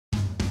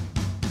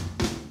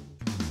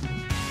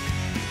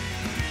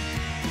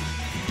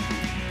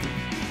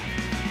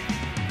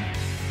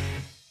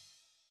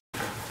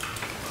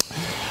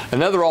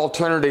Another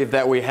alternative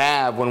that we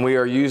have when we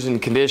are using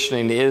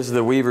conditioning is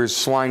the Weaver's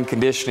Swine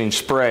Conditioning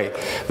Spray.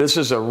 This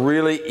is a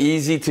really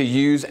easy to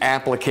use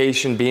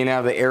application being out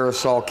of the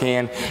aerosol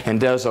can and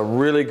does a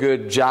really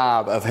good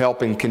job of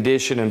helping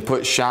condition and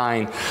put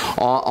shine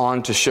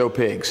onto show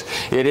pigs.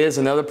 It is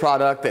another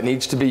product that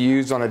needs to be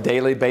used on a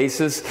daily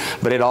basis,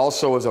 but it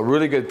also is a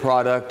really good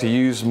product to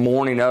use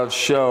morning of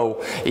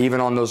show.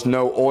 Even on those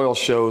no oil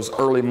shows,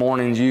 early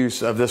morning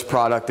use of this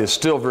product is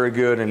still very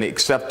good and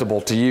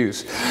acceptable to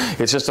use.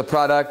 It's just a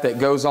product that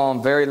goes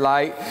on very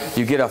light.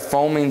 You get a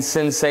foaming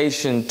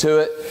sensation to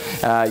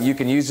it. You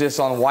can use this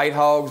on white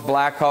hogs,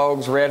 black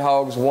hogs, red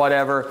hogs,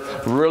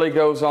 whatever. Really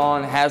goes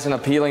on, has an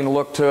appealing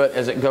look to it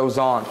as it goes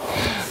on.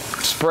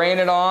 Spraying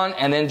it on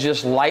and then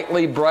just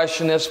lightly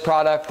brushing this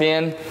product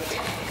in.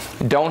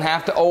 Don't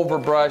have to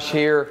overbrush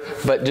here,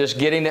 but just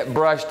getting it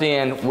brushed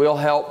in will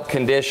help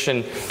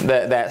condition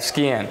that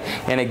skin.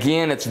 And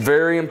again, it's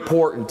very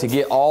important to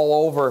get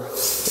all over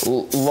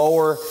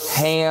lower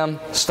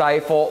ham,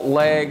 stifle,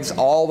 legs,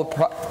 all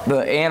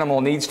the animal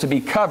needs to be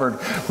covered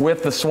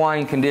with the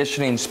Swine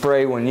Conditioning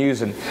Spray when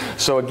using.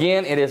 So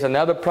again, it is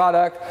another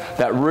product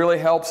that really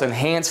helps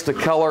enhance the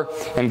color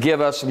and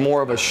give us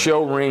more of a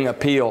show ring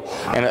appeal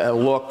and a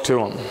look to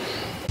them.